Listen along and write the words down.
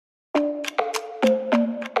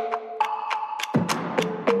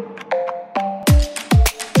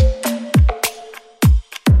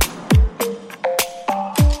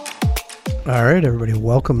right, everybody,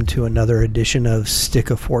 welcome to another edition of Stick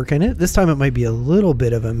a Fork in It. This time it might be a little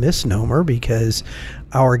bit of a misnomer because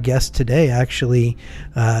our guest today actually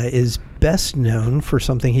is best known for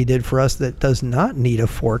something he did for us that does not need a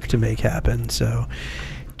fork to make happen. So,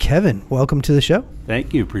 Kevin, welcome to the show.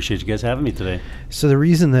 Thank you. Appreciate you guys having me today. So the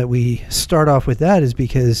reason that we start off with that is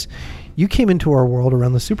because you came into our world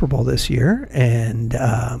around the Super Bowl this year, and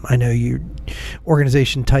I know your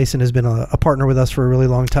organization Tyson has been a partner with us for a really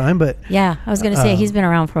long time. But yeah, I was going to say he's been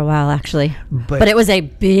around for a while actually, but it was a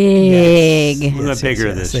big,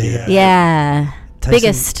 bigger this year. Yeah,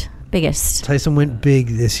 Tyson, biggest. Tyson went big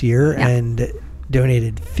this year and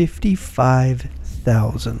donated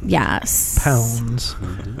 55,000 pounds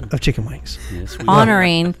of chicken wings. Yes,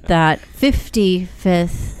 honoring that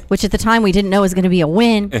 55th, which at the time we didn't know was going to be a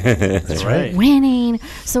win. That's right. Winning.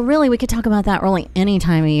 So really, we could talk about that really any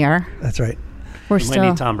time of year. That's right. We're We might still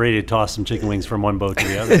need Tom Brady to toss some chicken wings from one boat to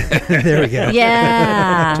the other. There we go.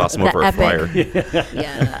 yeah. Toss them over a fryer.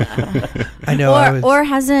 Yeah. I know. Or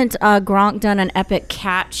hasn't Gronk done an epic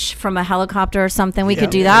catch from a helicopter or something? We could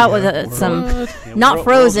do Yeah, that with yeah. some Not not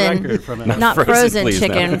frozen frozen, please,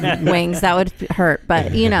 chicken wings. That would hurt,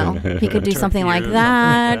 but he could do something like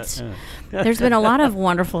that. There's been a lot of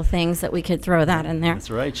wonderful things that we could throw that in there. That's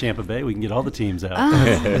right, Champa Bay. We can get all the teams out.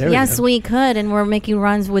 There we Yes, go. we could, and we're making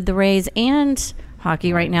runs with the Rays and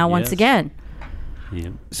hockey right now once Yes. again.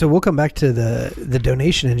 Yeah. So we'll come back to the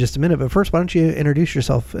donation in just a minute. But first, why don't you introduce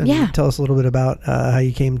yourself and tell us a little bit about how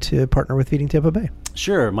you came to partner with Feeding Tampa Bay?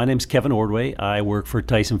 Sure. My name's Kevin Ordway. I work for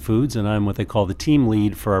Tyson Foods, and I'm what they call the team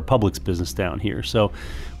lead for our Publix business down here. So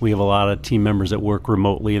we have a lot of team members that work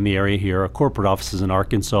remotely in the area here. Our corporate office is in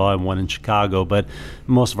Arkansas and one in Chicago, but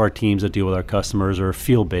most of our teams that deal with our customers are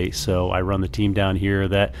field-based. So I run the team down here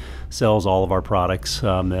that sells all of our products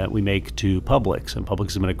that we make to Publix. And Publix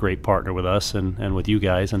has been a great partner with us and with you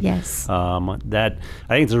guys. And Yes. that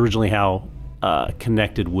I think it's originally how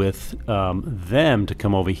connected with them to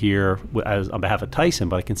come over here on behalf of Tyson,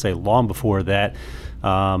 but I can say long before that,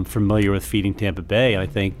 familiar with Feeding Tampa Bay. And I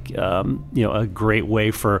think a great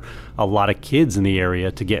way for a lot of kids in the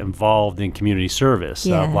area to get involved in community service.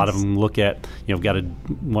 A lot of Yes. them look at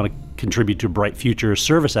want to contribute to Bright Future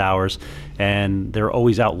service hours, and they're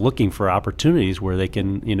always out looking for opportunities where they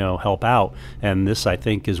can help out. And this, I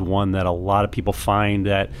think, is one that a lot of people find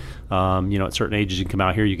that at certain ages you can come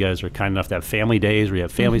out here. You guys are kind enough to have family days where you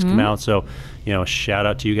have families come out. So shout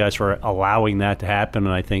out to you guys for allowing that to happen.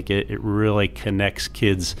 And I think it really connects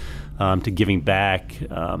kids to giving back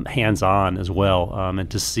hands-on as well, and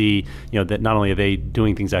to see that not only are they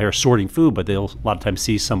doing things out here sorting food, but they'll a lot of times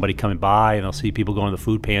see somebody coming by and they'll see people going to the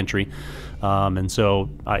food pantry. And so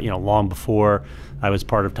long before I was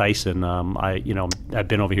part of Tyson, I've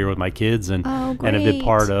been over here with my kids and have been great.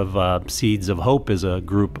 part of Seeds of Hope is a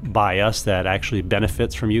group by us that actually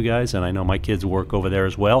benefits from you guys. And I know my kids work over there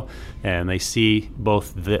as well, and they see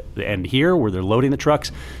both the end here where they're loading the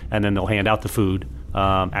trucks, and then they'll hand out the food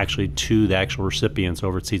actually to the actual recipients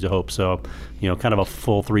over at Seeds of Hope. So, kind of a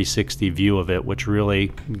full 360 view of it, which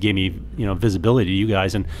really gave me, visibility to you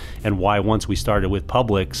guys and why once we started with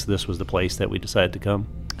Publix, this was the place that we decided to come.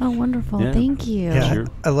 Oh, wonderful. Yeah. Thank you. Yeah, Sure.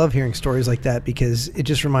 I love hearing stories like that because it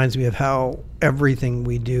just reminds me of how everything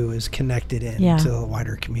we do is connected into the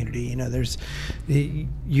wider community.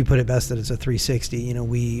 You put it best that it's a 360.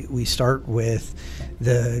 We start with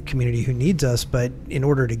the community who needs us, but in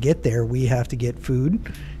order to get there, we have to get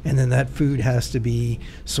food, and then that food has to be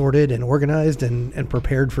sorted and organized and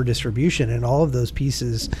prepared for distribution, and all of those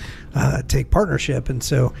pieces take partnership. And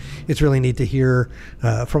so it's really neat to hear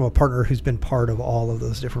from a partner who's been part of all of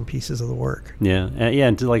those different pieces of the work. Yeah,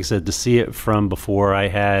 and like I said, to see it from before I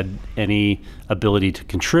had any ability to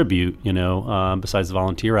contribute, besides the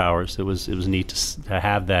volunteer hours, it was neat to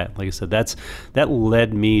have that. Like I said, that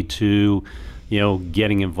led me to,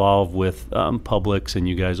 getting involved with Publix and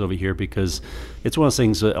you guys over here, because it's one of those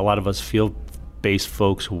things that a lot of us field-based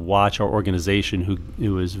folks who watch our organization,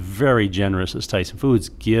 who is very generous as Tyson Foods,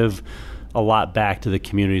 give a lot back to the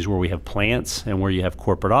communities where we have plants and where you have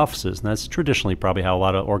corporate offices. And that's traditionally probably how a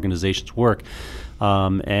lot of organizations work. I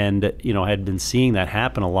had been seeing that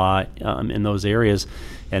happen a lot in those areas,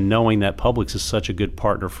 and knowing that Publix is such a good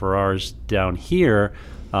partner for ours down here,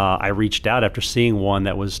 I reached out after seeing one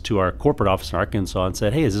that was to our corporate office in Arkansas and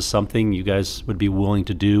said, hey, is this something you guys would be willing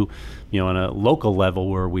to do, on a local level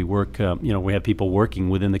where we work, we have people working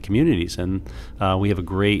within the communities. And we have a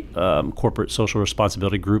great corporate social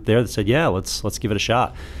responsibility group there that said, yeah, let's give it a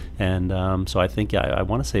shot. And so I think, I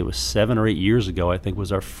want to say it was 7 or 8 years ago, I think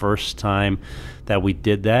was our first time that we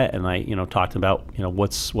did that. And I, talked about,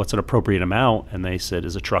 what's an appropriate amount. And they said,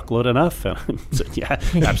 is a truckload enough? And I said, yeah,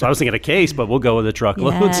 I was thinking a case, but we'll go with a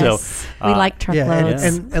truckload. Yes. So we like truckloads.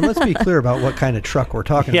 And let's be clear about what kind of truck we're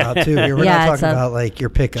talking about too. We're not talking about like your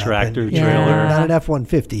pickup. Tractor and, trailer. Not an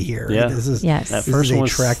F-150 here. Yeah. This is, that first one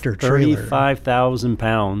was tractor trailer. 35,000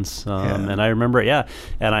 pounds. And I remember it,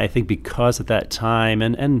 and I think because at that time,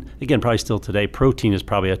 and again, probably still today, protein is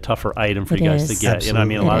probably a tougher item for you guys to get.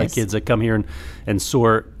 Absolutely. A lot of kids that come here and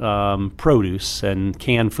sort produce and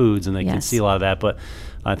canned foods, and they can see a lot of that, but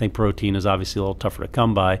I think protein is obviously a little tougher to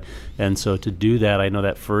come by. And so to do that, I know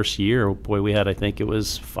that first year, boy, we had, I think it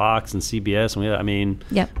was Fox and CBS. And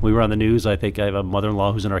we were on the news. I think I have a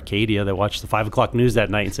mother-in-law who's in Arcadia that watched the 5 o'clock news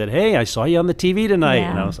that night and said, hey, I saw you on the TV tonight.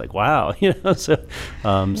 And I was like, wow.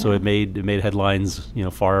 So it made headlines,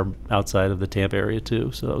 far outside of the Tampa area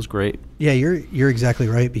too. So that was great. Yeah, you're exactly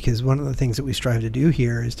right, because one of the things that we strive to do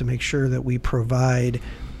here is to make sure that we provide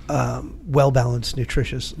well-balanced,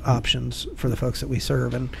 nutritious options for the folks that we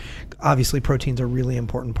serve. And obviously protein's a really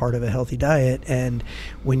important part of a healthy diet, and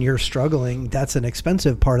when you're struggling, that's an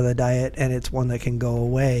expensive part of the diet, and it's one that can go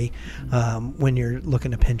away when you're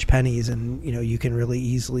looking to pinch pennies, and you can really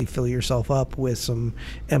easily fill yourself up with some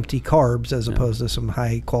empty carbs as opposed to some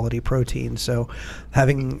high quality protein. So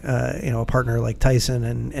having a partner like Tyson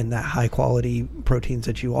and that high quality proteins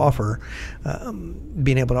that you offer,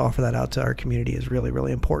 being able to offer that out to our community is really,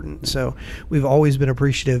 really important. So we've always been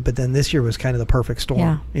appreciative, but then this year was kind of the perfect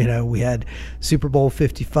storm. We had Super Bowl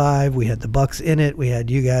 55, we had the Bucs in it, we had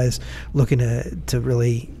you guys looking to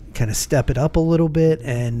really kind of step it up a little bit,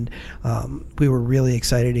 and we were really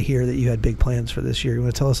excited to hear that you had big plans for this year. You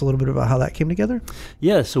want to tell us a little bit about how that came together?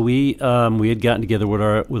 Yeah, so we had gotten together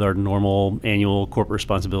with our normal annual corporate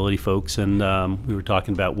responsibility folks, and we were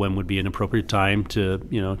talking about when would be an appropriate time to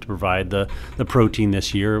to provide the protein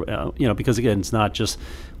this year. Because again, it's not just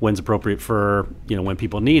when's appropriate for when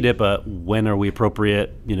people need it, but when are we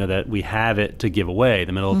appropriate that we have it to give away.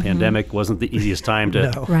 The middle of the pandemic wasn't the easiest time to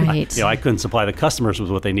I couldn't supply the customers with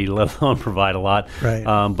what they needed, let alone provide a lot.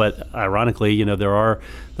 But ironically, there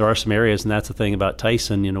are some areas, and that's the thing about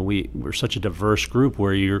Tyson. We're such a diverse group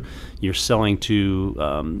where you're selling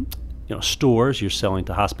to stores, you're selling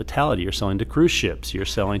to hospitality, you're selling to cruise ships, you're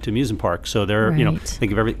selling to amusement parks. So there,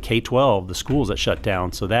 think of every K-12, the schools that shut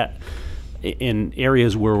down. So that in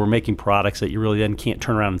areas where we're making products that you really then can't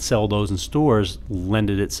turn around and sell those in stores,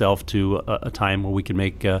 lended itself to a time where we could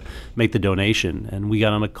make the donation. And we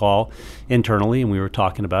got on a call internally, and we were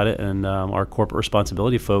talking about it, and our corporate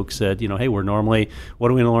responsibility folks said, hey, what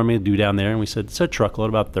do we normally do down there? And we said, it's a truckload,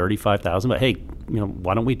 about 35,000, but hey,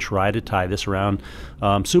 why don't we try to tie this around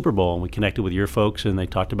Super Bowl? And we connected with your folks, and they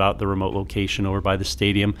talked about the remote location over by the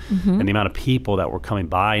stadium, and the amount of people that were coming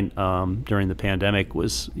by during the pandemic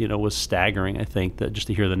was staggering. I think that just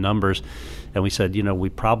to hear the numbers, and we said, we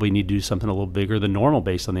probably need to do something a little bigger than normal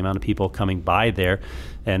based on the amount of people coming by there.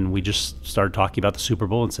 And we just started talking about the Super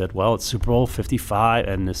Bowl and said, well, it's Super Bowl 55.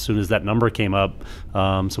 And as soon as that number came up,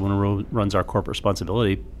 someone who runs our corporate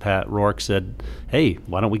responsibility, Pat Rourke, said, hey,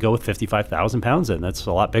 why don't we go with 55,000 pounds then? That's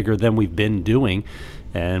a lot bigger than we've been doing.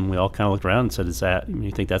 And we all kind of looked around and said,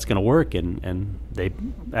 you think that's going to work? And they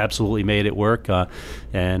absolutely made it work.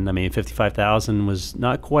 And 55,000 was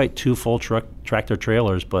not quite 2 full tractor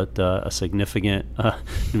trailers, but a significant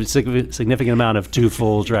amount of 2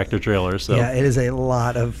 full tractor trailers. So yeah, it is a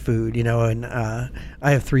lot of food, and I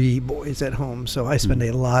have 3 boys at home, so I spend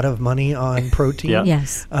a lot of money on protein.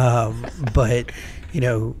 Yes. But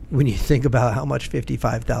when you think about how much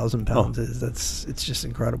 55,000 pounds is, it's just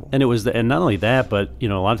incredible. And and not only that, but a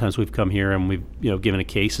lot of times we've come here and we've given it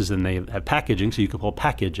cases, and they have packaging, so you could pull a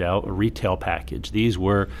package out, a retail package. These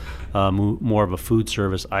were more of a food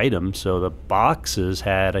service item, so the boxes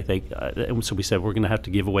had, I think, so we said we're going to have to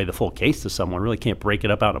give away the full case to someone. Really can't break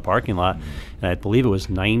it up out in a parking lot. And I believe it was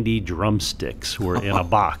 90 drumsticks were in a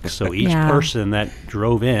box. So each person that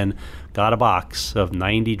drove in got a box of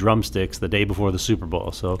 90 drumsticks the day before the Super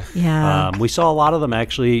Bowl. So we saw a lot of them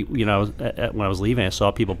actually. When I was leaving, I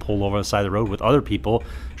saw people pull over on the side of the road with other people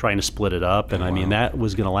trying to split it up. And that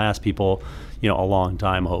was going to last people a long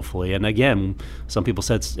time, hopefully. And again, some people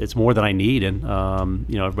said it's more than I need, and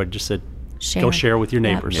everybody just said, go share with your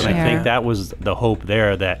neighbors. Yep, and I think that was the hope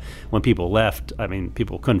there, that when people left, I mean,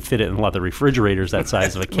 people couldn't fit it in a lot of the refrigerators that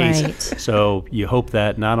size of a case. Right. So you hope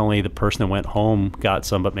that not only the person that went home got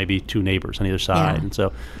some, but maybe 2 neighbors on either side. Yeah. And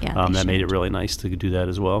so that made it really nice to do that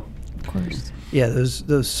as well. Of course. Yeah,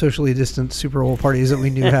 those socially distant Super Bowl parties that we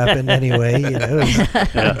knew happened anyway,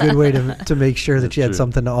 a good way to make sure that you had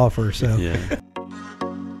something to offer. So. Yeah.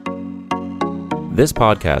 This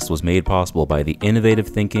podcast was made possible by the innovative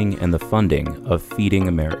thinking and the funding of Feeding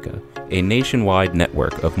America, a nationwide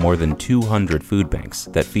network of more than 200 food banks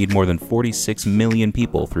that feed more than 46 million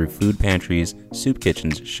people through food pantries, soup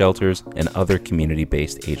kitchens, shelters, and other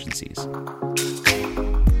community-based agencies.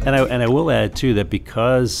 And I will add, too, that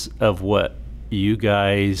because of what you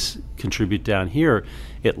guys contribute down here,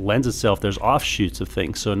 it lends itself, there's offshoots of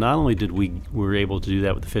things. So not only did we were able to do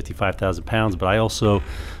that with the 55,000 pounds, but I also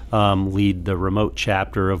lead the remote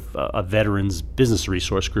chapter of a veterans business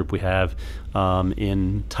resource group we have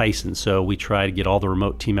in Tyson. So we try to get all the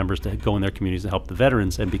remote team members to go in their communities and help the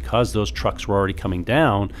veterans. And because those trucks were already coming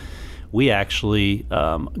down, we actually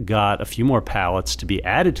got a few more pallets to be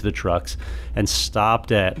added to the trucks and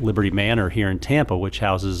stopped at Liberty Manor here in Tampa, which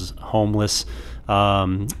houses homeless,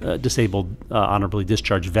 disabled, honorably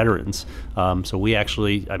discharged veterans. So we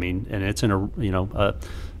actually, I mean, and it's in a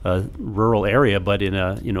rural area, but in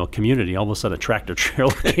a community. All of a sudden, a tractor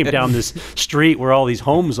trailer came down this street where all these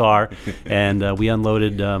homes are, and we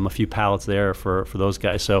unloaded a few pallets there for those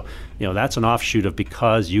guys. So, that's an offshoot of,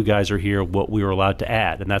 because you guys are here, what we were allowed to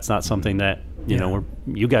add, and that's not something that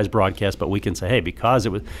you guys broadcast, but we can say, hey, because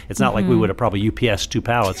it's not like we would have probably UPS 2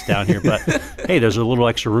 pallets down here, but hey, there's a little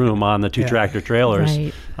extra room on the 2 tractor trailers.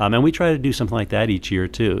 Right. And we try to do something like that each year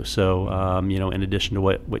too. So, in addition to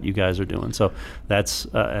what you guys are doing. So that's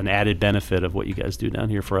an added benefit of what you guys do down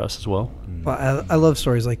here for us as well. Well, I love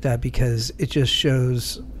stories like that, because it just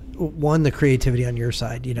shows, one, the creativity on your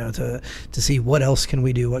side, to see what else can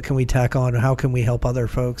we do, what can we tack on, how can we help other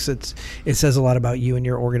folks. It says a lot about you and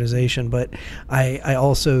your organization, but I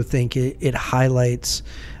also think it highlights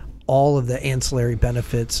all of the ancillary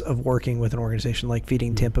benefits of working with an organization like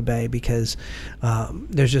Feeding Tampa Bay, because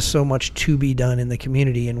there's just so much to be done in the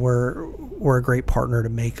community, and we're a great partner to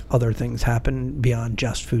make other things happen beyond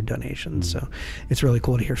just food donations. So it's really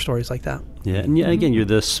cool to hear stories like that. Yeah, and again, you're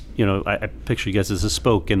this, I picture you guys as a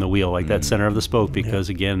spoke in the wheel, like that center of the spoke, because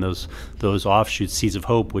again, those offshoots, Seeds of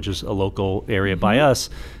Hope, which is a local area by us,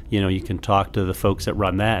 you can talk to the folks that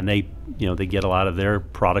run that, and they get a lot of their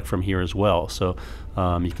product from here as well. So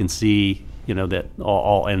you can see, that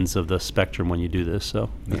all ends of the spectrum when you do this, so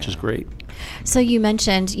which is great. So you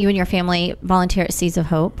mentioned you and your family volunteer at Seeds of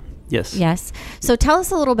Hope. Yes. Yes. So tell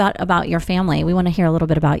us a little bit about your family. We want to hear a little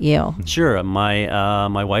bit about you. Sure.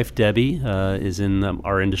 My wife, Debbie, is in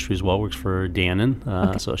our industry as well, works for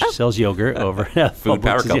Dannon. So she sells yogurt over at Food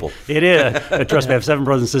power couple. It is. Trust me, I have 7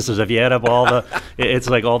 brothers and sisters. If you add up all it's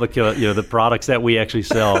like all the, the products that we actually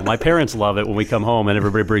sell. My parents love it when we come home and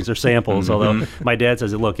everybody brings their samples. Although my dad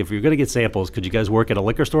says, look, if you're going to get samples, could you guys work at a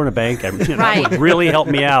liquor store and a bank? That would really help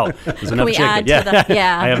me out. There's enough chicken.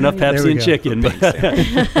 I have enough Pepsi and chicken.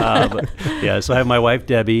 So I have my wife,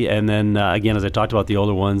 Debbie, and then, again, as I talked about the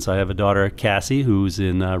older ones, I have a daughter, Cassie, who's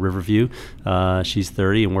in Riverview. She's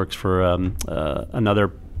 30 and works for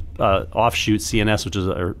another offshoot, CNS, which is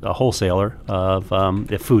a wholesaler of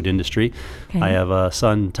the food industry. Okay. I have a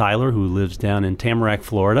son, Tyler, who lives down in Tamarack,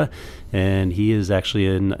 Florida, and he is actually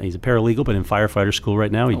he's a paralegal, but in firefighter school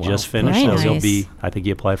right now. He just finished, Very so nice. I think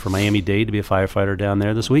he applied for Miami-Dade to be a firefighter down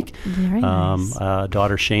there this week. Very nice.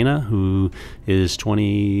 Daughter Shayna, who is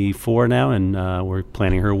 24 now, and we're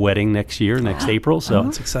planning her wedding next April. So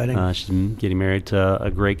that's exciting. She's getting married to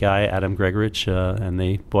a great guy, Adam Gregorich, and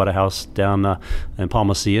they bought a house down in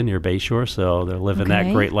Palmacia near Bayshore, so they're living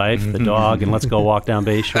that great life. The dog, and let's go walk down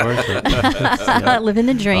Bayshore. So, living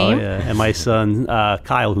the dream. Oh, yeah. And my son,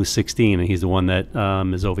 Kyle, who's 16, and he's the one that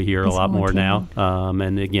is over here a lot more now.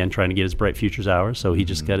 And again, trying to get his Bright Futures hours. So he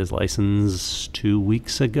just got his license 2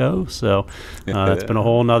 weeks ago. So it's been a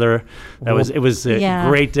whole nother. It was a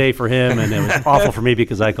great day for him, and it was awful for me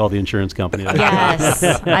because I called the insurance company. Yes,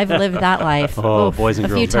 I've lived that life. Oh, boys and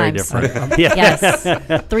girls, very different. Yes,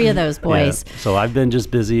 3 of those boys. Yeah. So I've been just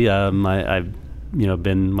busy. I've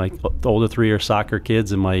been the older 3 are soccer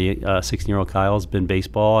kids, and my 16-year-old Kyle's been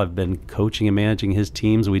baseball. I've been coaching and managing his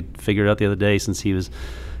teams. We figured out the other day, since he was,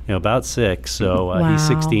 about 6. So he's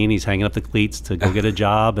 16. He's hanging up the cleats to go get a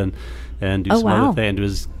job and do some other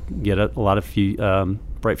things. Get a lot of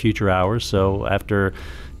Bright Future hours. So after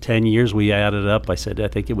 10 years, we added up. I said, I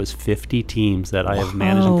think it was 50 teams that I have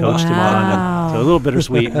managed and coached him on. And so a little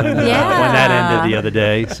bittersweet when that ended the other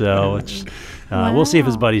day. So it's We'll see if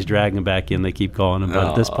his buddies drag him back in. They keep calling him, but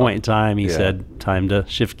at this point in time, he said time to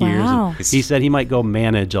shift gears. And he said he might go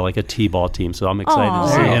manage like a T-ball team, so I'm excited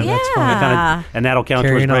to see him. Yeah. And that'll count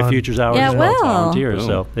towards Bright Futures hours as well as volunteers.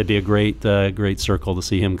 So it'd be a great circle to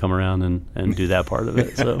see him come around and do that part of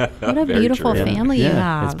it. So what a beautiful family you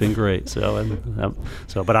have. It's been great. So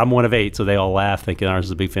but I'm one of 8, so they all laugh thinking ours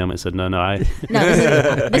is a big family. I said, no, this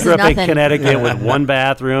is grew up nothing. in Connecticut with 1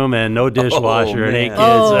 bathroom and no dishwasher and 8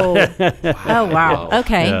 kids. Oh wow.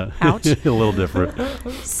 Okay. Yeah. Ouch. A little different.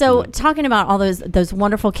 So talking about all those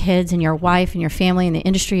wonderful kids and your wife and your family and the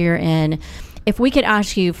industry you're in, if we could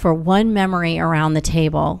ask you for one memory around the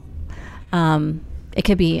table, it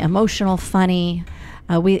could be emotional, funny.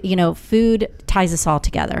 Food ties us all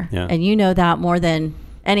together, and you know that more than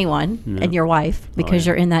anyone and your wife because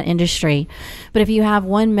you're in that industry. But if you have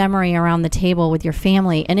one memory around the table with your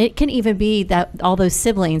family, and it can even be that all those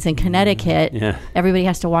siblings in Connecticut, everybody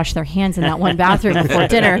has to wash their hands in that one bathroom before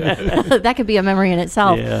dinner. That could be a memory in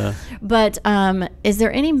itself. Yeah. But is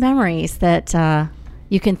there any memories that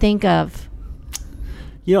you can think of?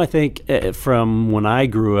 I think from when I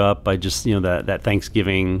grew up, I just, that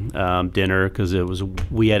Thanksgiving dinner, because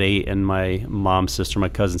we had 8 and my mom's sister, my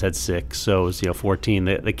cousins had 6. So it was, 14.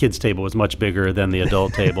 The kids' table was much bigger than the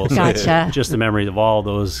adult table. So Gotcha. Just the memory of all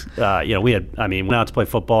those, we went out to play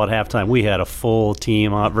football at halftime. We had a full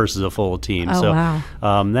team versus a full team. Oh, so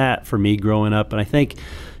wow. That for me growing up, and I think,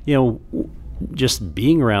 just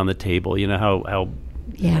being around the table, how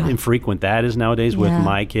infrequent that is nowadays with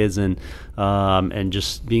my kids, and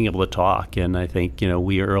just being able to talk. And I think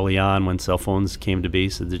we early on, when cell phones came to be,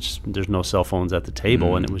 so there's no cell phones at the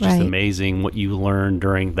table, and it was just amazing what you learned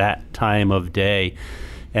during that time of day.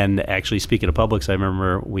 And actually, speaking of Publix, I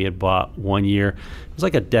remember we had bought one year, it was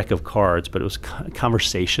like a deck of cards, but it was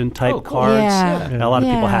conversation type cards. Yeah. And a lot of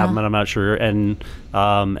people have them, and I'm not sure. And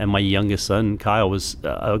my youngest son, Kyle, was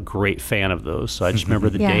a great fan of those. So I just remember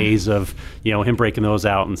the days of, him breaking those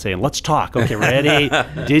out and saying, let's talk. Okay, ready?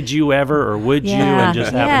 Did you ever, or would you? And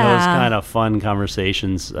just having those kind of fun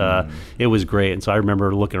conversations. It was great. And so I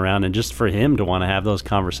remember looking around, and just for him to want to have those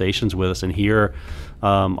conversations with us and hear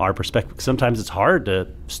our perspective. Sometimes it's hard to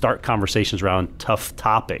start conversations around tough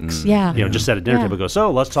topics. Just at a dinner table, go,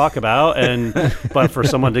 so let's talk about, but for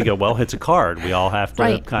someone to go, well, it's a card. We all have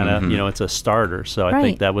to kind of, it's a starter. So I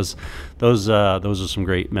think that was, those are some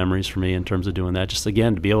great memories for me in terms of doing that. Just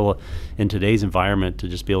again, to be able to, in today's environment, to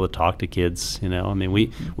just be able to talk to kids,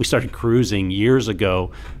 we started cruising years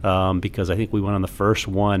ago because I think we went on the first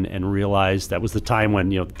one and realized that was the time when,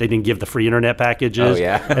 they didn't give the free internet packages.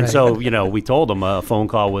 And so, we told them a phone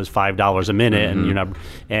call was $5 a minute,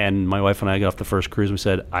 and my wife and I got off the first cruise. We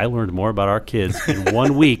said, I learned more about our kids in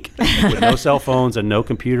 1 week with no cell phones and no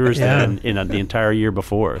computers than in the entire year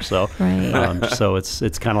before. So, so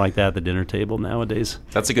it's kind of like that at the dinner table nowadays.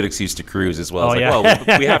 That's a good excuse to cruise as well. Well,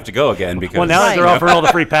 we have to go again because now that they're offering all the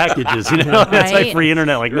free packages, it's like free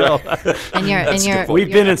internet. Like no,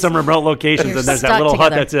 we've been in some remote locations, and there's that little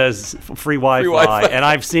hut that says free Wi-Fi. And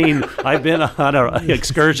I've been on an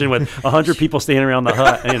excursion with 100 people standing around the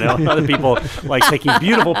hut. Other people like taking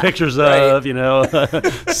beautiful pictures of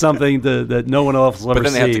something that no one else will ever see. But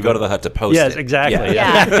then they have to go to the hut to post it. Yes,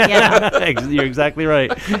 exactly. You're exactly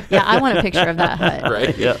right. Yeah, I want a picture of that hut.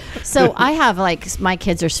 Right. Yeah. So I have my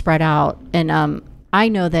kids are spread out, and I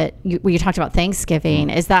know that when you talked about Thanksgiving,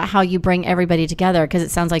 is that how you bring everybody together? Because it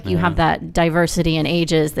sounds like you have that diversity in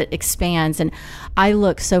ages that expands. And I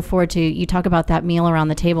look so forward to, you talk about that meal around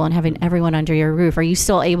the table and having everyone under your roof. Are you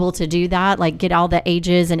still able to do that? Like get all the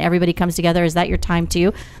ages and everybody comes together? Is that your time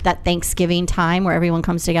too? That Thanksgiving time where everyone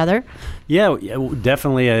comes together? Yeah,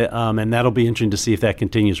 definitely. And that'll be interesting to see if that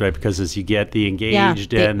continues, right? Because as you get the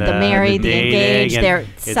engaged and the married, the engaged, they're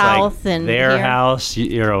south like and their here. house,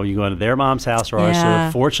 you go into their mom's house or ours.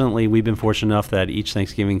 So fortunately, we've been fortunate enough that each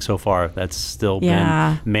Thanksgiving so far, that's still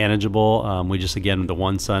been manageable. We just, again, the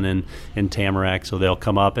one son in Tamarack, so they'll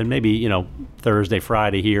come up and maybe, Thursday,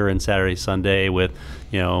 Friday here and Saturday, Sunday with,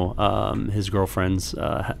 his girlfriend's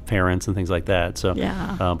parents and things like that. So,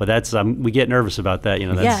 but that's, we get nervous about that.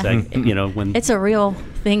 That's, when it's a real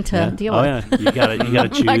thing to deal with. Oh, yeah. You gotta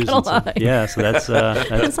choose. I'm not gonna lie. So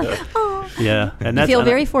that's like, and you feel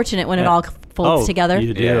very fortunate when it all folds together.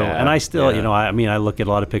 You do. And I still, I look at a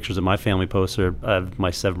lot of pictures that my family posts of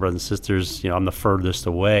my 7 brothers and sisters. I'm the furthest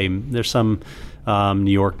away. There's some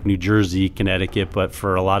New York, New Jersey, Connecticut, but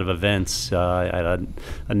for a lot of events, I had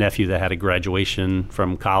a nephew that had a graduation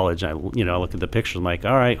from college. I look at the pictures, I'm like,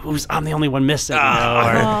 all right, I'm the only one missing,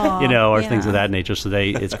 or things of that nature. So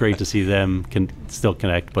it's great to see them can still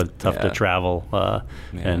connect, but tough to travel,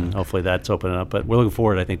 and hopefully that's opening up. But we're looking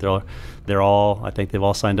forward. I think they're all. I think they've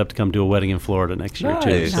all signed up to come do a wedding in Florida next year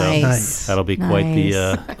too. So that'll be quite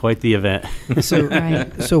the event.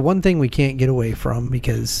 So one thing we can't get away from,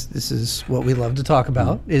 because this is what we love to talk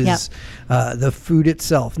about, is the food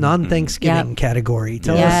itself, non-Thanksgiving category.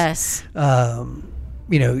 Tell us.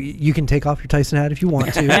 You can take off your Tyson hat if you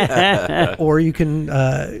want to, or you can,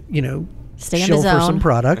 stay shill on the for zone. some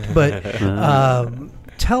product. But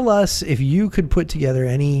tell us, if you could put together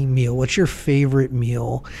any meal, what's your favorite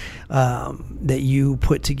meal that you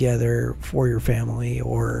put together for your family,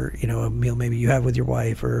 or a meal maybe you have with your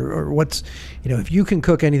wife, or what's, if you can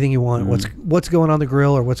cook anything you want, what's going on the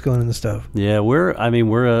grill or what's going in the stove? Yeah,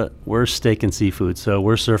 we're steak and seafood, so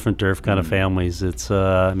we're surf and turf kind of families. It's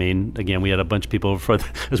again, we had a bunch of people over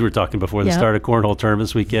as we were talking before the start of cornhole tournament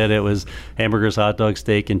this weekend. It was hamburgers, hot dogs,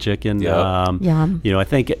 steak, and chicken. Yum. I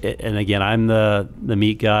think, and again, I'm the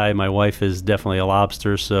meat guy. My wife is definitely a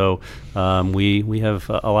lobster, so we have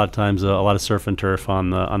a lot of times a lot of surf and turf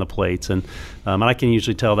on the plates, and I can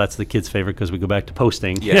usually tell that's the kids' favorite because we go back to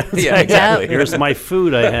posting. Yeah, exactly. Here's my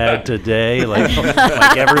food I had today. Like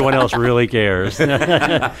everyone else really cares.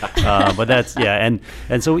 But that's and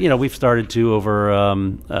so we've started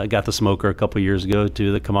to got the smoker a couple years ago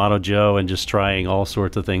to the Kamado Joe, and just trying all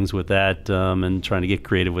sorts of things with that, and trying to get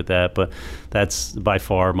creative with that. But that's by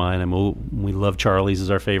far mine. I mean, we love Charlie's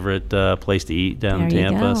as our favorite place to eat down in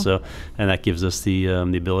Tampa. So, and that gives us the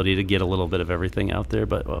ability to get a little bit of everything out there.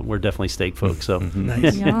 But we're definitely steak folks. So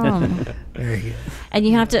nice. Very good. And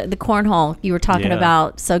you have to the cornhole you were talking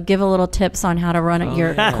about. So give a little tips on how to run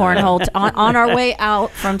your cornhole on our way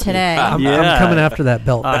out from today. I'm coming after that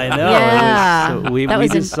belt. I know. Yeah. So we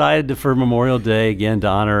decided for Memorial Day again to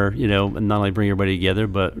honor, not only bring everybody together,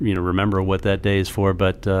 but remember what that day is for.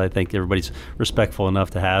 But I think everybody's respectful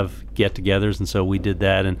enough to have get-togethers, and so we did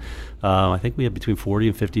that. And I think we had between 40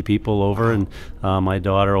 and 50 people over, and my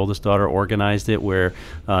oldest daughter, organized it where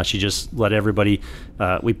she just let everybody.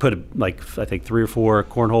 We put I think 3 or 4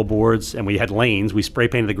 cornhole boards, and we had lanes. We spray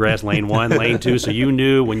painted the grass, lane 1, lane 2, so you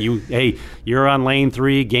knew when you're on lane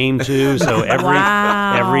 3, game 2. So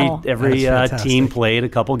every team played a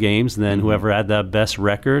couple games, and then whoever had the best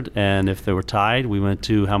record, and if they were tied, we went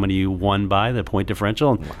to how many you won by the point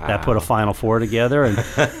differential, and that put a Final Four together, and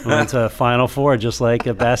we went to a Final Four just like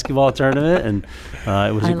a basketball tournament, and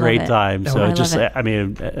it was a great time. So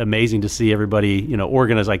amazing to see everybody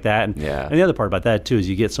organized like that, and the other part about that too is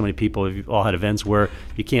you get so many people. You've all had events where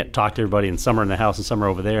you can't talk to everybody, and some are in the house and some are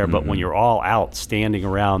over there, but when you're all out standing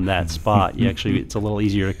around that spot, it's a little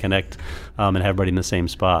easier to connect and have everybody in the same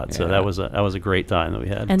spot. So that was a great time that we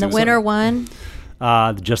had. And the winner won?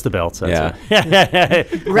 Just the belts. That's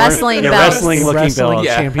it. Wrestling belts. Wrestling-looking belts.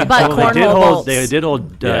 Champion. But cornhole bolts. They did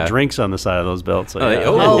hold drinks on the side of those belts. So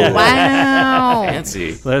wow.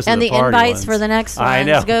 Fancy. And the invites for the next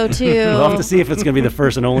ones go to. We'll have to see if it's going to be the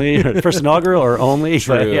first and only, or first inaugural or only.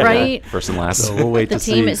 True. Right. First and last. So we'll wait the to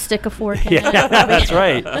see. team at Stick a Fork. That's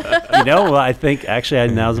right. I think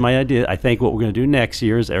actually now's my idea. I think what we're going to do next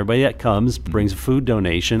year is everybody that comes brings a food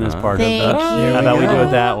donation as part of the. How about we do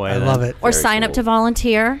it that way? I love it. Or sign up to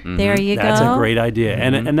volunteer. There you go. That's a great idea.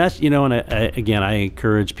 And that's, and again, I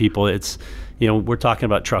encourage people. It's, we're talking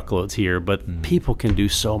about truckloads here, but people can do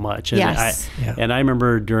so much. And yes. And I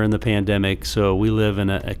remember during the pandemic, so we live in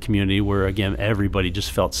a community where, again, everybody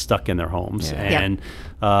just felt stuck in their homes. Yeah. And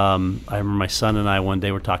I remember my son and I one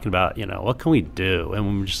day were talking about, what can we do? And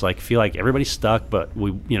we were just feel like everybody's stuck, but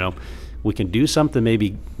we can do something,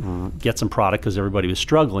 maybe get some product because everybody was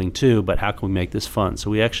struggling too, but how can we make this fun? So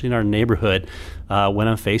we actually in our neighborhood went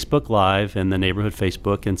on Facebook Live and the neighborhood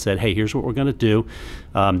Facebook and said, hey, here's what we're going to do.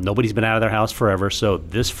 Nobody's been out of their house forever. So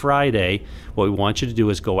this Friday, what we want you to do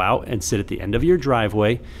is go out and sit at the end of your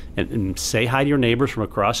driveway and say hi to your neighbors from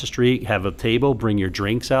across the street, have a table, bring your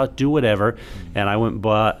drinks out, do whatever. And I went and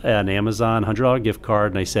bought an Amazon $100 gift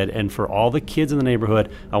card, and I said, and for all the kids in the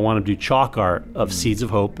neighborhood, I want to do chalk art of Seeds of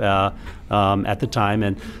Hope at the time.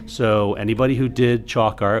 And so anybody who did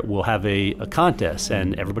chalk art will have a contest,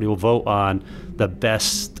 and everybody will vote on the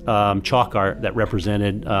best chalk art that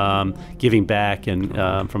represented giving back and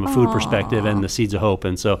from a food perspective and the Seeds of Hope.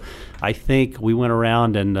 And so I think we went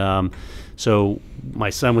around and So my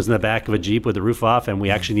son was in the back of a Jeep with the roof off, and we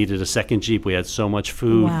actually needed a second Jeep. We had so much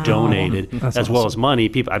food donated, as well as money.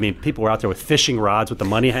 People were out there with fishing rods with the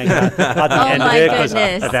money hanging out the end of it, because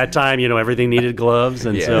at that time, everything needed gloves,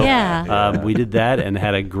 and we did that and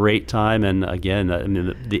had a great time. And again,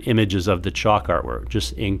 the images of the chalk art were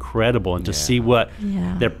just incredible, and to see what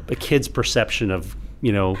a kid's perception of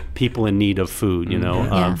people in need of food,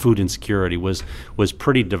 food insecurity was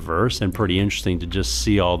pretty diverse and pretty interesting to just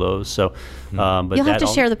see all those. So, but you'll have to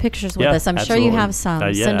share the pictures with us. I'm sure you have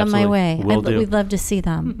some. Send them my way. We'd love to see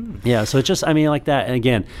them. Yeah. So it's just, like that. And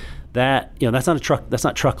again, that that's not a truck. That's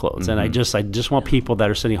not truckloads. And I just want people that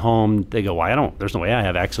are sitting home. They go, well, there's no way I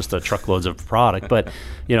have access to truckloads of product. But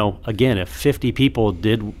again, if 50 people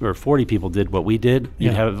did or 40 people did what we did,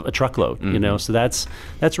 you'd have a truckload. So that's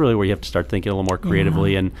really where you have to start thinking a little more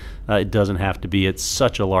creatively. And it doesn't have to be at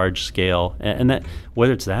such a large scale. And that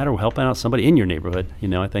whether it's that or helping out somebody in your neighborhood.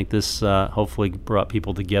 I think this hopefully brought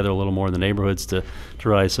people together a little more in the neighborhoods to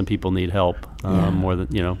realize some people need help more than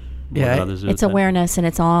it's awareness, and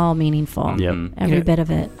it's all meaningful. Every bit of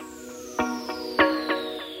it.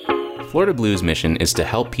 Florida Blue's mission is to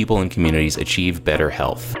help people and communities achieve better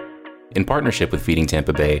health. In partnership with Feeding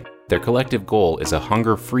Tampa Bay, their collective goal is a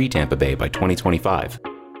hunger-free Tampa Bay by 2025.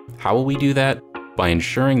 How will we do that? By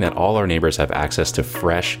ensuring that all our neighbors have access to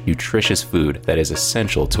fresh, nutritious food that is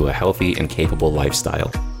essential to a healthy and capable lifestyle.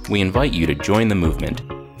 We invite you to join the movement.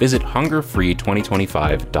 Visit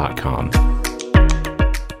hungerfree2025.com.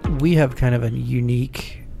 We have kind of a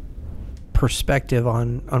unique perspective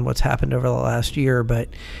on what's happened over the last year, but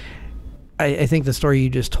I think the story you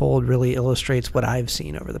just told really illustrates what I've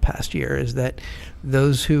seen over the past year, is that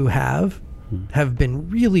those who have been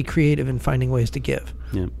really creative in finding ways to give.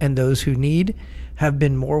 And those who need have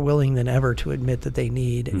been more willing than ever to admit that they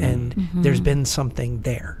need, and there's been something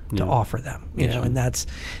there to offer them, and that's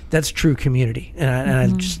true community. And I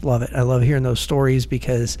just love it. I love hearing those stories,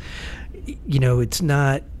 because it's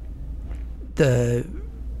not the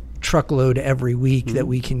truckload every week that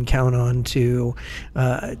we can count on to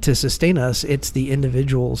sustain us. It's the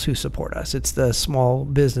individuals who support us. It's the small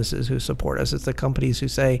businesses who support us. It's the companies who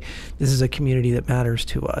say this is a community that matters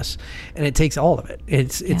to us. And it takes all of it.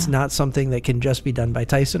 It's not something that can just be done by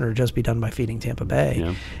Tyson or just be done by Feeding Tampa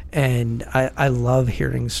Bay. And I love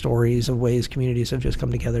hearing stories of ways communities have just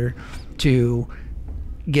come together to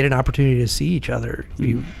get an opportunity to see each other.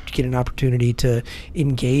 You get an opportunity to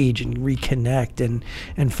engage and reconnect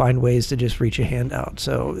and find ways to just reach a hand out.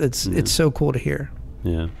 So it's so cool to hear.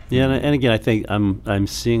 And again, I think I'm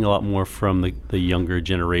seeing a lot more from the younger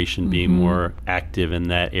generation being more active in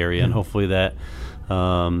that area, and hopefully that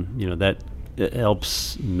that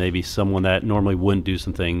helps maybe someone that normally wouldn't do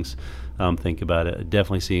some things think about it.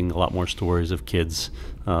 Definitely seeing a lot more stories of kids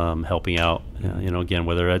helping out. Again,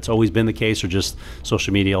 whether it's always been the case or just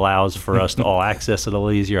social media allows for us to all access it a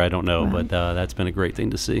little easier, I don't know. But that's been a great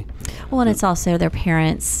thing to see. Well, and it's also their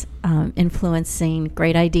parents influencing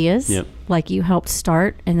great ideas, like you helped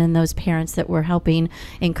start, and then those parents that were helping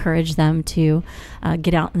encourage them to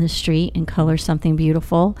get out in the street and color something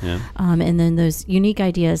beautiful. And then those unique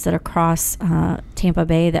ideas that across Tampa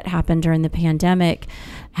Bay that happened during the pandemic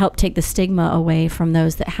helped take the stigma away from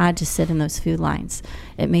those that had to sit in those food lines.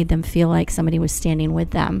 It made them feel like somebody was standing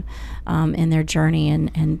with them in their journey,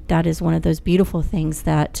 and that is one of those beautiful things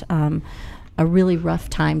that a really rough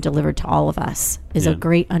time delivered to all of us is a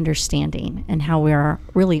great understanding and how we are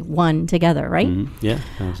really one together, right? Yeah,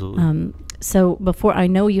 absolutely. So before, I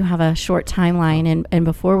know you have a short timeline, and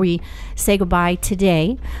before we say goodbye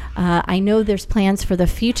today, I know there's plans for the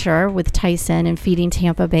future with Tyson and Feeding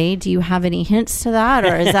Tampa Bay. Do you have any hints to that,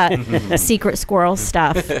 or is that secret squirrel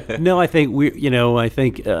stuff? No, I think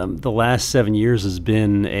the last 7 years has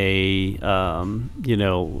been a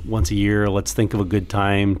once a year, let's think of a good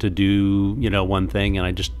time to do one thing, and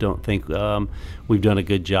I just don't think we've done a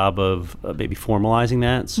good job of maybe formalizing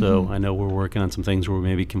that. So I know we're working on some things where we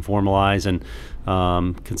maybe can formalize and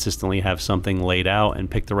consistently have something laid out and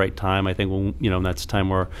pick the right time. I think that's the time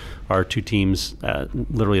where our two teams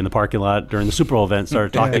literally in the parking lot during the Super Bowl event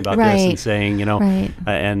started talking about this and saying,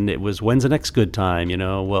 and it was, when's the next good time?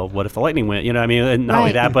 Well, what if the Lightning win? And not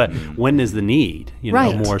only that, but when is the need?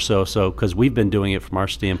 More so because we've been doing it from our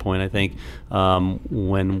standpoint. I think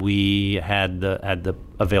when we had the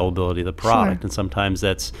availability of the product, and sometimes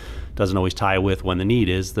doesn't always tie with when the need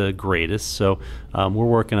is the greatest. So we're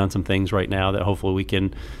working on some things right now that hopefully we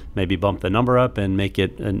can maybe bump the number up and make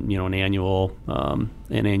it an annual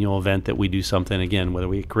event that we do something, again, whether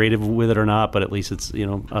we get creative with it or not, but at least it's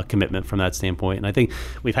a commitment from that standpoint. And I think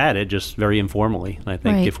we've had it just very informally. And I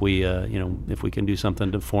think if we if we can do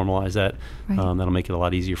something to formalize that, that'll make it a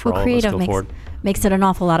lot easier for all of us to go forward. Makes it an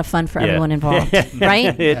awful lot of fun for everyone involved,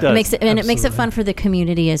 right? It does. It makes it fun for the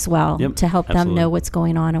community as well, to help them know what's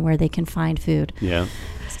going on and where they can find food. Yeah.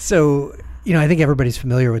 So, I think everybody's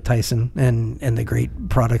familiar with Tyson and the great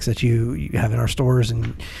products that you have in our stores.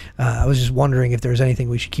 And I was just wondering if there's anything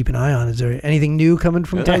we should keep an eye on. Is there anything new coming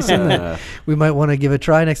from Tyson that we might want to give a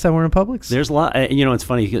try next time we're in Publix? There's a lot. It's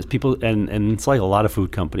funny because people, and it's like a lot of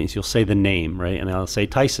food companies, you'll say the name, right? And I'll say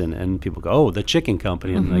Tyson, and people go, oh, the chicken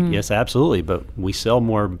company. And I'm like, yes, absolutely. But we sell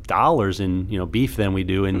more dollars in, beef than we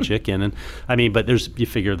do in chicken. And but you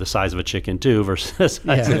figure the size of a chicken too versus the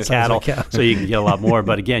size of cattle. So you can get a lot more.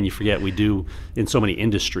 But again, you forget we do in so many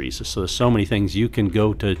industries. So there's so many things you can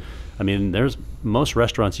go to. There's most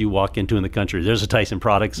restaurants you walk into in the country, there's a Tyson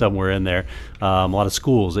product somewhere in there. A lot of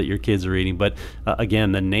schools that your kids are eating. But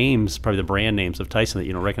again, the names, probably the brand names of Tyson that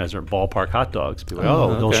you don't recognize are Ballpark hot dogs. People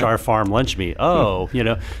go, Hillshire Farm lunch meat.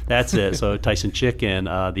 That's it. So Tyson chicken,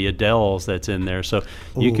 the Adele's that's in there. So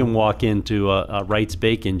you can walk into Wright's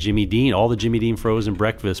Bacon, Jimmy Dean, all the Jimmy Dean frozen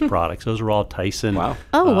breakfast products. Those are all Tyson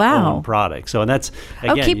products. So and that's,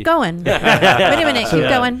 again. Keep going. Wait a minute, keep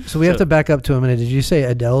going. So we have to back up to a minute. Did you say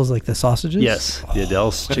Adele's, like the sausages? Yes. The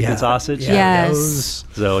Adele's chicken sausage. Yes.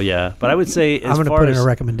 So but I would say I'm going to put in a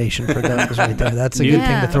recommendation for those right there. That's a good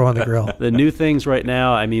thing to throw on the grill. The new things right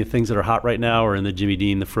now, things that are hot right now are in the Jimmy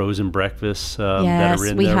Dean, the frozen breakfasts that are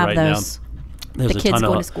in there right those. now. There's the kids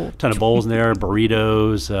going to school. Ton of bowls in there,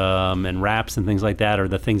 burritos and wraps and things like that are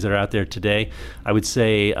the things that are out there today. I would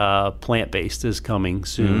say plant-based is coming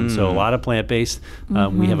soon. So a lot of plant-based.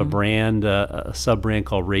 We have a brand, a sub-brand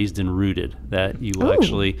called Raised and Rooted that you will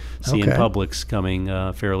actually see in Publix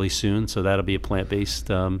coming fairly soon. So that'll be a plant-based.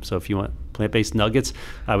 So if you want plant-based nuggets,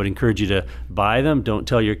 I would encourage you to buy them. Don't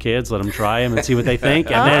tell your kids. Let them try them and see what they think,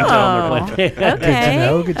 and then tell them they're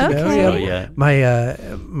plant-based. Good to know. So,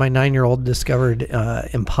 my 9-year-old discovered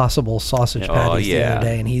Impossible sausage patties the other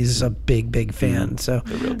day, and he's a big fan. So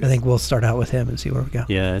I think we'll start out with him and see where we go.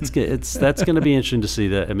 Yeah, that's going to be interesting to see.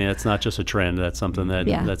 That it's not just a trend. That's something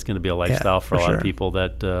that's going to be a lifestyle for a lot of people.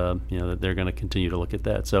 That that they're going to continue to look at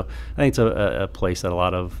that. So I think it's a place that a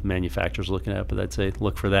lot of manufacturers are looking at. But I'd say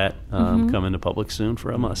look for that. Coming to Publix soon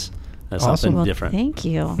from us. That's something different. Thank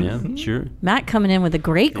you. Yeah, sure. Matt coming in with a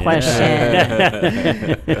great question.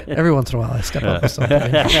 Every once in a while I step up with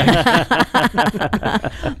something.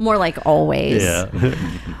 More like always. Yeah.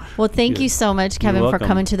 Well, thank you so much, Kevin, for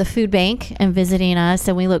coming to the food bank and visiting us.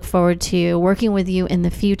 And we look forward to working with you in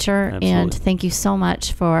the future. Absolutely. And thank you so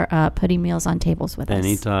much for putting meals on tables with us.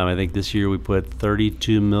 Anytime. I think this year we put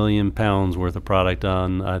 32 million pounds worth of product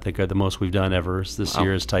on. I think the most we've done ever this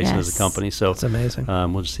year as Tyson as a company. So it's amazing.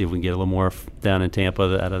 We'll just see if we can get a little more down in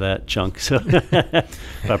Tampa out of that chunk. So I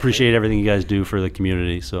appreciate everything you guys do for the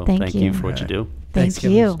community. So thank you for what you do. Thank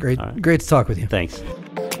you. Great to talk with you. Thanks.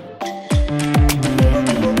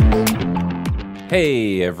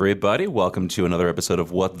 Hey everybody, welcome to another episode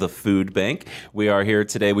of What the Food Bank. We are here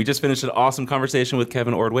today. We just finished an awesome conversation with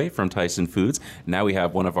Kevin Ordway from Tyson Foods. Now we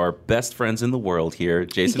have one of our best friends in the world here,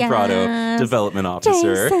 Jason Prado, Development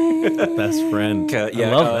Officer. Best friend. I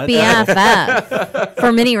love that. BFF.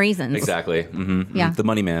 For many reasons. Exactly. Mm-hmm. Yeah. The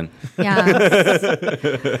money man. Yeah.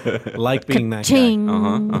 Like being that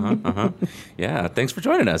guy. Yeah, thanks for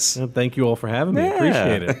joining us. Thank you all for having me.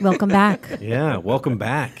 Appreciate it. Welcome back. Yeah, welcome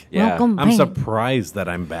back. Yeah. Welcome I'm back. surprised that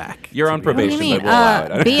I'm back. You're on probation. What do you mean?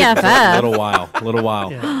 But we'll allow it. BFF. little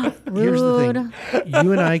while. Yeah. Here's the thing.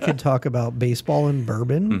 You and I could talk about baseball and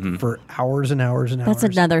bourbon for hours and hours and hours.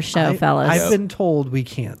 That's another show, fellas. I've been told we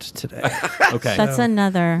can't today. Okay. That's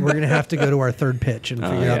another. We're going to have to go to our third pitch and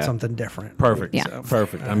figure out something different. Perfect. Yeah. So.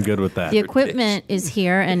 Perfect. I'm good with that. The equipment is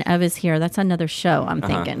here and Ev is here. That's another show, I'm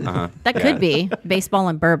thinking. That could be baseball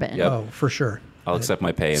and bourbon. Yep. Oh, for sure. I'll accept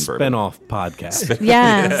my pay in bourbon. Spin-off podcast.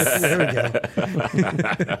 Yes. There we go.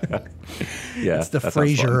 Yeah, It's the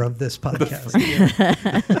Frasier of this podcast.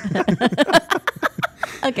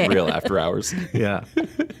 Okay. Real after hours. Yeah.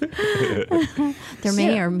 There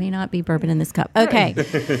may or may not be bourbon in this cup. Okay.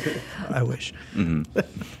 I wish.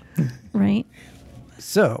 Right?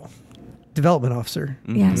 So, development officer.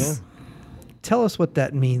 Yes. Tell us what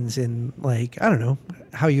that means in, like, I don't know,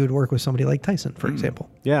 how you would work with somebody like Tyson, for example.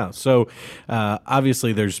 Yeah. So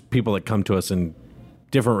obviously there's people that come to us and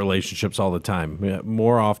different relationships all the time.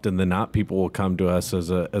 More often than not, people will come to us as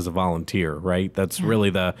a volunteer, right? That's really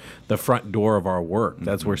the front door of our work.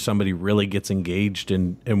 That's where somebody really gets engaged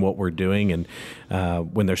in what we're doing. And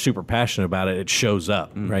when they're super passionate about it, it shows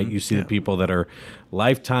up, right? You see the people that are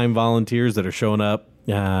lifetime volunteers that are showing up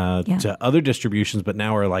to other distributions, but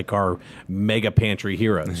now are like our mega pantry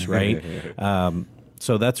heroes, right?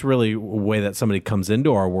 So that's really a way that somebody comes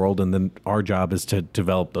into our world, and then our job is to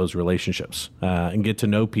develop those relationships and get to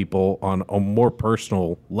know people on a more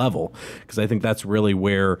personal level, because I think that's really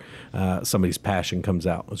where somebody's passion comes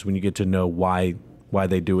out, is when you get to know why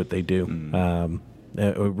they do what they do.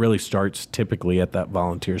 It really starts typically at that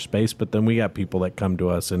volunteer space, but then we got people that come to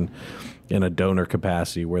us in a donor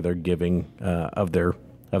capacity where they're giving of their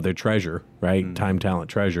treasure, right? Time, talent,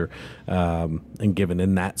 treasure, and given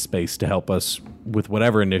in that space to help us with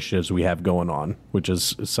whatever initiatives we have going on, which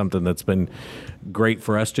is something that's been great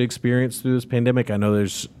for us to experience through this pandemic. I know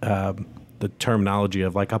there's the terminology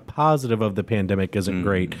of like a positive of the pandemic isn't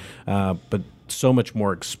great, but so much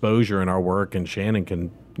more exposure in our work, and Shannon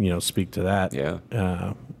can speak to that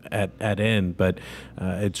at end. But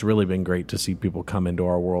it's really been great to see people come into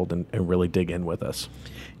our world and really dig in with us.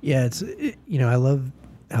 Yeah, I love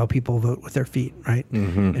how people vote with their feet, right?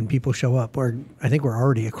 And people show up. I think we're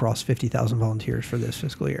already across 50,000 volunteers for this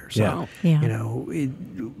fiscal year. So,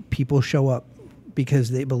 people show up because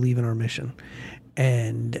they believe in our mission.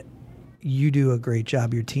 And you do a great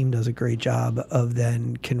job. Your team does a great job of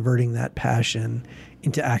then converting that passion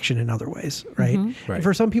into action in other ways, right? Right. And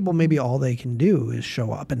for some people, maybe all they can do is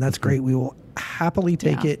show up, and that's great. We will happily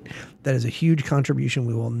take it. That is a huge contribution.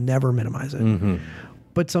 We will never minimize it.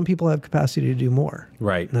 But some people have capacity to do more.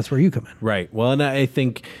 Right. And that's where you come in. Right. Well, and I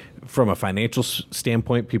think from a financial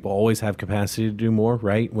standpoint, people always have capacity to do more,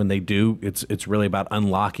 right? When they do, it's really about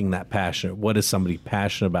unlocking that passion. What is somebody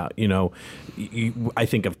passionate about? I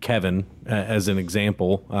think of Kevin as an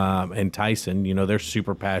example, and Tyson, they're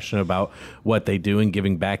super passionate about what they do and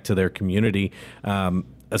giving back to their community.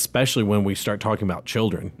 Especially when we start talking about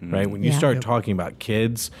children, right? When you start talking about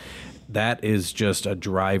kids, that is just a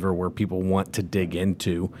driver where people want to dig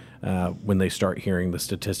into when they start hearing the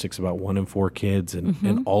statistics about 1 in 4 kids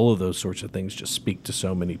and all of those sorts of things just speak to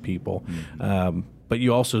so many people. But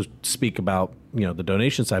you also speak about, the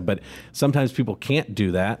donation side, but sometimes people can't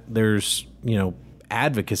do that. There's,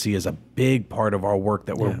 advocacy is a big part of our work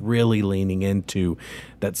that we're really leaning into,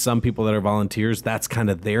 that some people that are volunteers, that's kind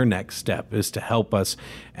of their next step, is to help us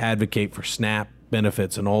advocate for SNAP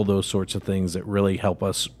benefits and all those sorts of things that really help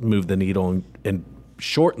us move the needle and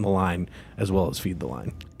shorten the line as well as feed the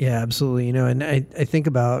line. Yeah, absolutely. And I think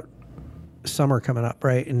about summer coming up,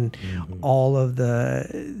 right? And all of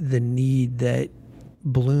the need that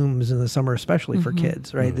blooms in the summer, especially for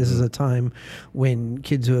kids, right? This is a time when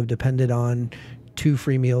kids who have depended on 2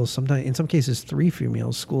 free meals, sometimes in some cases 3 free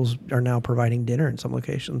meals. Schools are now providing dinner in some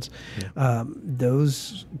locations.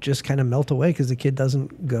 Those just kind of melt away because the kid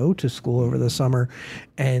doesn't go to school over the summer,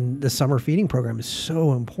 and the summer feeding program is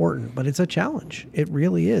so important, but it's a challenge. It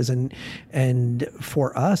really is. And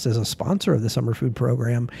for us as a sponsor of the summer food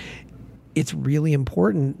program, it's really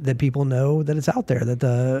important that people know that it's out there, that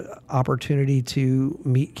the opportunity to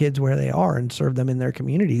meet kids where they are and serve them in their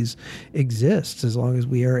communities exists, as long as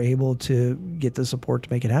we are able to get the support to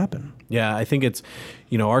make it happen. Yeah, I think it's,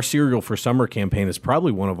 our Cereal for Summer campaign is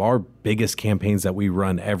probably one of our biggest campaigns that we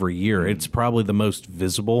run every year. It's probably the most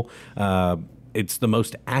visible. It's the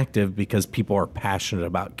most active because people are passionate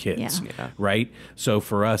about kids, right? So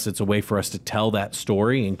for us, it's a way for us to tell that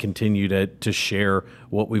story and continue to share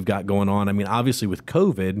what we've got going on. I mean, obviously with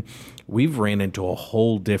COVID, we've ran into a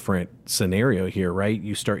whole different scenario here, right?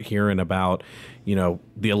 You start hearing about, the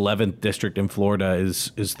 11th district in Florida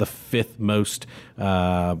is the 5th most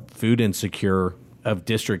food insecure of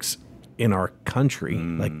districts in our country.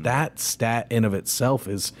 Like, that stat in of itself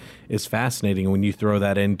is fascinating. And when you throw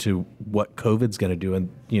that into what COVID's going to do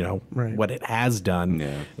and what it has done,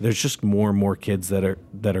 there's just more and more kids that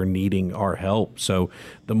are needing our help. So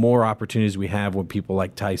the more opportunities we have when people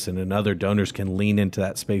like Tyson and other donors can lean into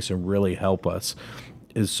that space and really help us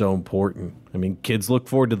is so important. I mean, kids look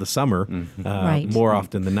forward to the summer more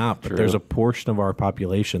often than not, but there's a portion of our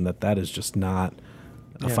population that is just not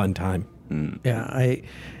a fun time. Yeah,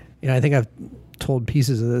 I think I've told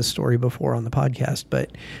pieces of this story before on the podcast,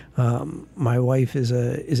 but my wife is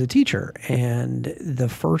a teacher, and the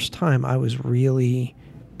first time I was really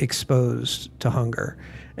exposed to hunger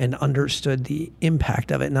and understood the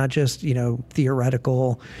impact of it, not just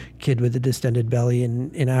theoretical kid with a distended belly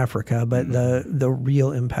in Africa, but the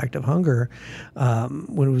real impact of hunger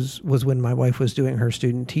was when my wife was doing her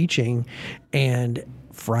student teaching, and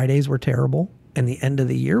Fridays were terrible. and the end of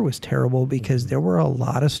the year was terrible because there were a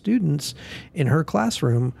lot of students in her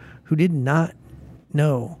classroom who did not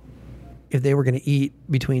know if they were going to eat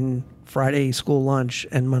between Friday school lunch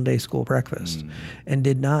and Monday school breakfast, and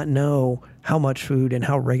did not know how much food and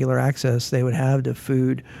how regular access they would have to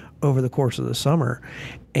food over the course of the summer.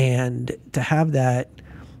 And to have that,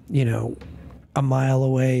 a mile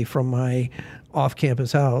away from my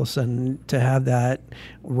off-campus house, and to have that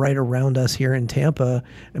right around us here in Tampa,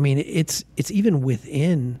 I mean, it's even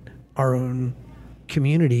within our own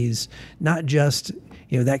communities, not just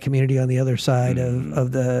that community on the other side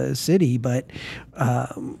of the city, but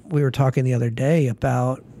we were talking the other day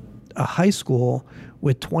about a high school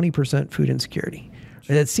with 20% food insecurity.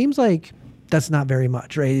 And it seems like that's not very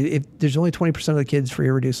much, right? If there's only 20% of the kids free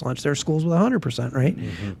or reduced lunch, there are schools with 100%, right?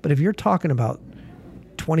 But if you're talking about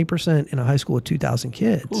 20% in a high school with 2,000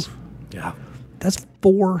 kids, that's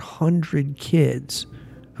 400 kids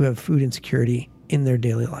who have food insecurity in their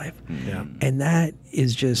daily life. And that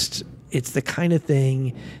is just, it's the kind of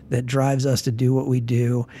thing that drives us to do what we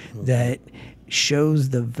do, that shows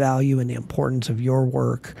the value and the importance of your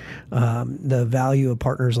work, the value of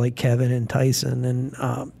partners like Kevin and Tyson.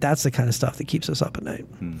 And that's the kind of stuff that keeps us up at night.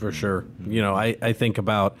 For sure. I think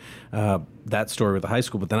about that story with the high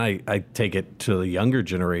school, but then I take it to the younger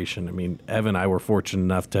generation. I mean, Evan and I were fortunate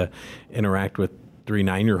enough to interact with 3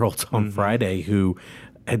 9-year-olds on Friday who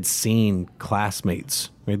had seen classmates.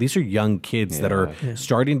 I mean, these are young kids that are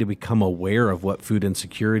starting to become aware of what food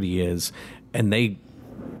insecurity is, and they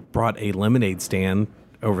brought a lemonade stand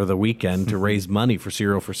over the weekend to raise money for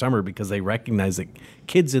Cereal for Summer because they recognized that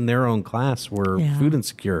kids in their own class were food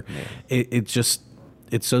insecure. It's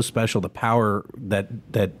so special, the power that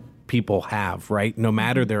people have, right? No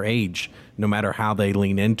matter their age, no matter how they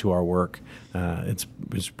lean into our work, it's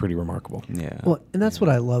pretty remarkable. Yeah. Well, and that's what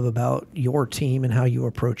I love about your team and how you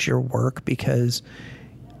approach your work, because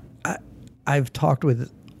I've talked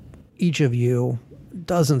with each of you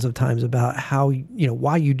dozens of times about how,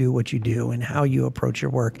 why you do what you do and how you approach your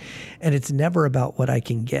work. And it's never about what I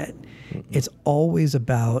can get. It's always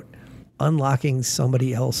about unlocking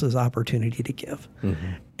somebody else's opportunity to give.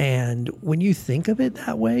 And when you think of it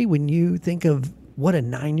that way, when you think of what a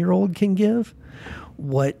 9-year-old can give,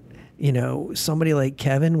 what somebody like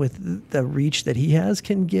Kevin with the reach that he has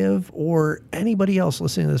can give, or anybody else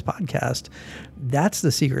listening to this podcast, that's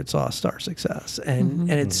the secret sauce to our success. And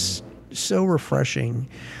it's so refreshing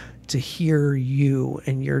to hear you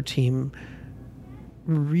and your team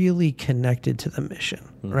really connected to the mission,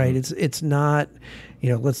 right? It's not,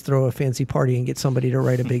 let's throw a fancy party and get somebody to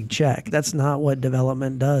write a big check. That's not what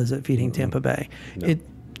development does at Feeding Tampa Bay. No.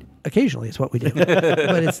 Occasionally it's what we do,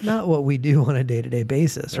 but it's not what we do on a day-to-day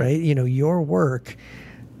basis, right? Your work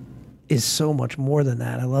is so much more than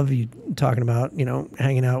that. I love you talking about,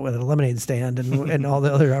 hanging out with a lemonade stand and all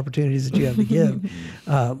the other opportunities that you have to give.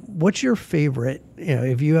 What's your favorite,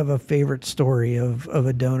 if you have a favorite story of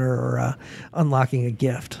a donor or unlocking a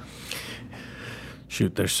gift?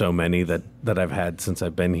 Shoot, there's so many that I've had since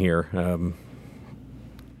I've been here.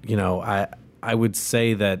 I would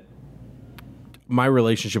say that my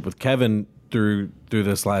relationship with Kevin through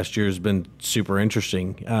this last year has been super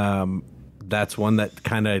interesting. That's one that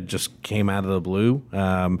kind of just came out of the blue.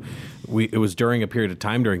 It was during a period of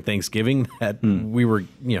time during Thanksgiving that we were,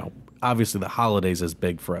 obviously the holidays is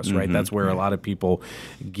big for us, right? That's where a lot of people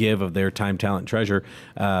give of their time, talent, treasure.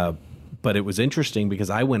 But it was interesting because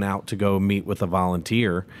I went out to go meet with a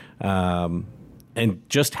volunteer and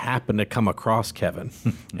just happened to come across Kevin.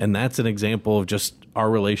 And that's an example of just our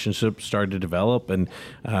relationship started to develop and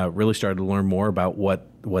really started to learn more about what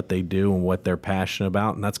they do and what they're passionate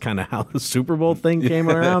about. And that's kind of how the Super Bowl thing came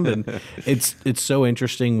around. And it's so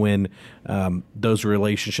interesting when those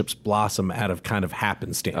relationships blossom out of kind of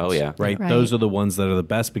happenstance. Oh, yeah. Right? Those are the ones that are the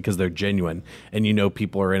best because they're genuine. And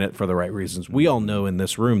people are in it for the right reasons. We all know in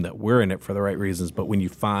this room that we're in it for the right reasons. But when you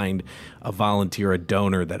find a volunteer, a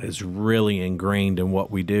donor that is really ingrained in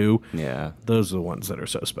what we do, those are the ones that are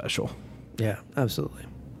so special. Yeah, absolutely.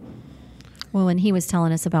 Well, when he was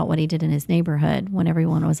telling us about what he did in his neighborhood when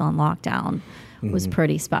everyone was on lockdown was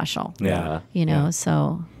pretty special. Yeah.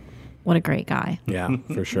 So what a great guy. Yeah,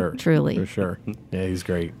 for sure. Truly. For sure. Yeah, he's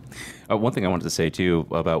great. One thing I wanted to say, too,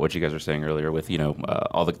 about what you guys were saying earlier with,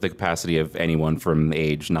 all the capacity of anyone from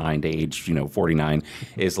age 9 to age, 49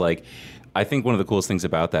 is like I think one of the coolest things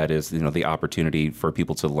about that is, the opportunity for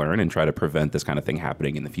people to learn and try to prevent this kind of thing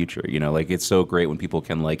happening in the future. It's so great when people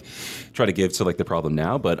can try to give to the problem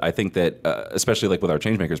now. But I think that especially with our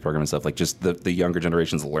Changemakers program and stuff, just the younger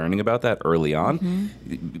generations learning about that early on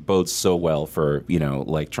bodes so well for,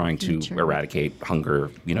 trying to eradicate hunger,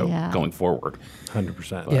 going forward.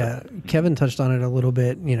 100%. Yeah. Kevin touched on it a little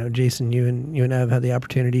bit. Jason, you and Ev had the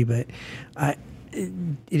opportunity, but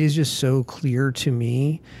it is just so clear to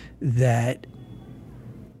me that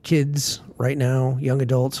kids right now, young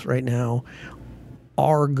adults right now,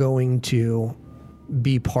 are going to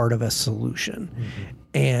be part of a solution.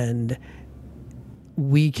 And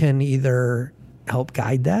we can either help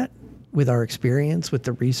guide that with our experience, with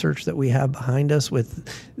the research that we have behind us, with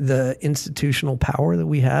the institutional power that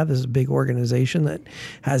we have as a big organization that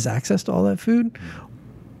has access to all that food,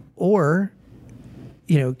 or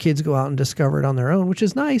kids go out and discover it on their own, which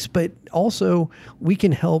is nice, but also we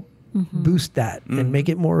can help boost that and make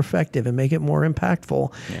it more effective and make it more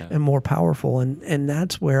impactful and more powerful. And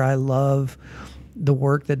that's where I love the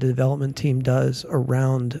work that the development team does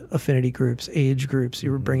around affinity groups, age groups.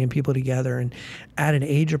 You were bringing people together and at an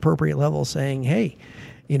age appropriate level saying, hey,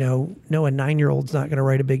 no, a 9-year-old's not going to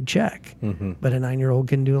write a big check, but a 9-year-old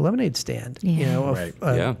can do a lemonade stand. An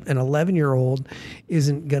 11-year-old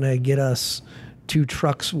isn't going to get us 2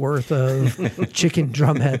 trucks worth of chicken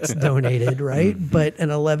drumheads donated, right? But an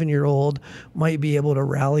 11-year-old might be able to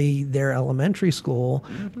rally their elementary school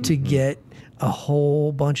to get a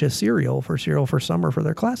whole bunch of cereal for summer for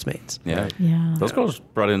their classmates. Yeah. Those girls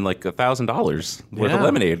brought in $1,000 worth of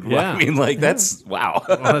lemonade. Yeah. I mean, that's wow.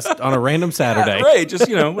 on a random Saturday. Yeah, right. Just,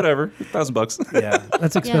 whatever. $1,000. Yeah.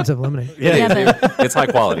 That's expensive lemonade. It's high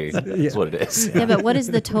quality. That's what it is. Yeah, but what is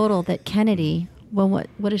the total that Kennedy, what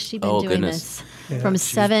has she been doing this? From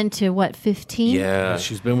 7 to 15? Yeah.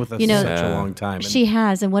 She's been with us such a long time. She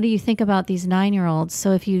has. And what do you think about these 9-year-olds?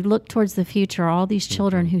 So if you look towards the future, all these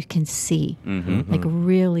children who can see,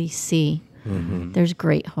 really see, there's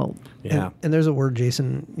great hope. Yeah. And there's a word,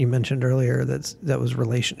 Jason, you mentioned earlier that was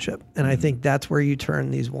relationship. And I think that's where you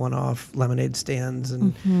turn these one-off lemonade stands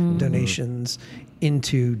and donations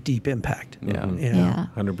into deep impact. Yeah.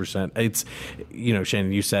 100%. It's,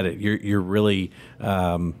 Shannon, you said it. You're really...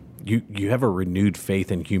 You have a renewed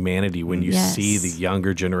faith in humanity when you see the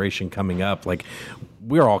younger generation coming up.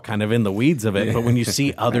 We're all kind of in the weeds of it, but when you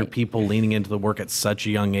see other people leaning into the work at such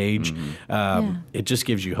a young age, it just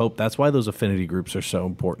gives you hope. That's why those affinity groups are so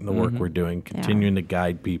important, the work we're doing, continuing to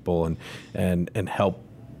guide people and help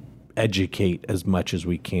educate as much as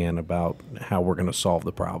we can about how we're going to solve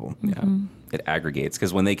the problem. Yeah. It aggregates,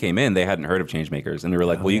 because when they came in, they hadn't heard of Changemakers, and they were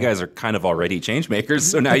like, well, you guys are kind of already Changemakers,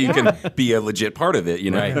 so now you can be a legit part of it,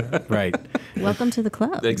 Right. Welcome to the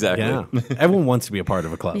club. Exactly. Yeah. Everyone wants to be a part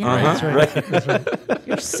of a club. Yeah. That's right.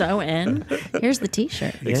 You're so in. Here's the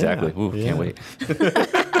T-shirt. Exactly. Ooh, can't wait.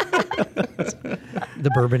 The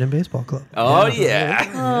Bourbon and Baseball Club. Oh,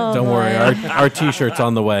 yeah. Don't worry. Our T-shirt's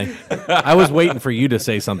on the way. I was waiting for you to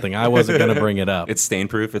say something. I wasn't going to bring it up. It's stain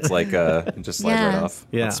proof. It's it just slides right off.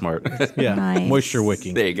 Yeah. That's smart. Yeah. Nice. Moisture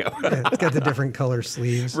wicking. There you go. It's got the different color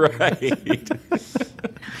sleeves. Right.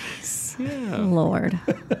 Lord.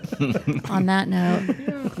 On that note,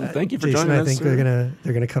 Thank you for Jason, joining I us. think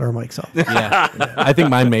they're gonna cut our mics off. Yeah. I think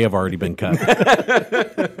mine may have already been cut.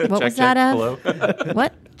 what was that? Hello.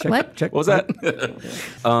 What? What? Check. What was that?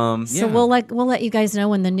 So we'll let you guys know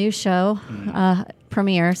when the new show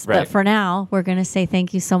premieres. Right. But for now, we're going to say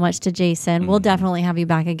thank you so much to Jason. We'll definitely have you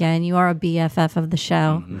back again. You are a BFF of the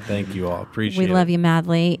show. Thank you all. Appreciate it. We love you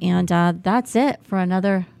madly. And that's it for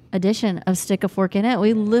another edition of Stick a Fork in It.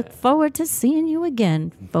 We look forward to seeing you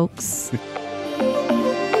again, folks.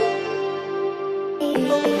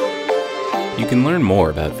 You can learn more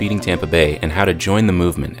about Feeding Tampa Bay and how to join the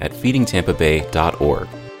movement at feedingtampabay.org.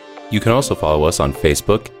 You can also follow us on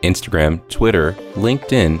Facebook, Instagram, Twitter,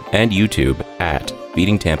 LinkedIn, and YouTube at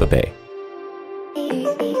Feeding Tampa Bay.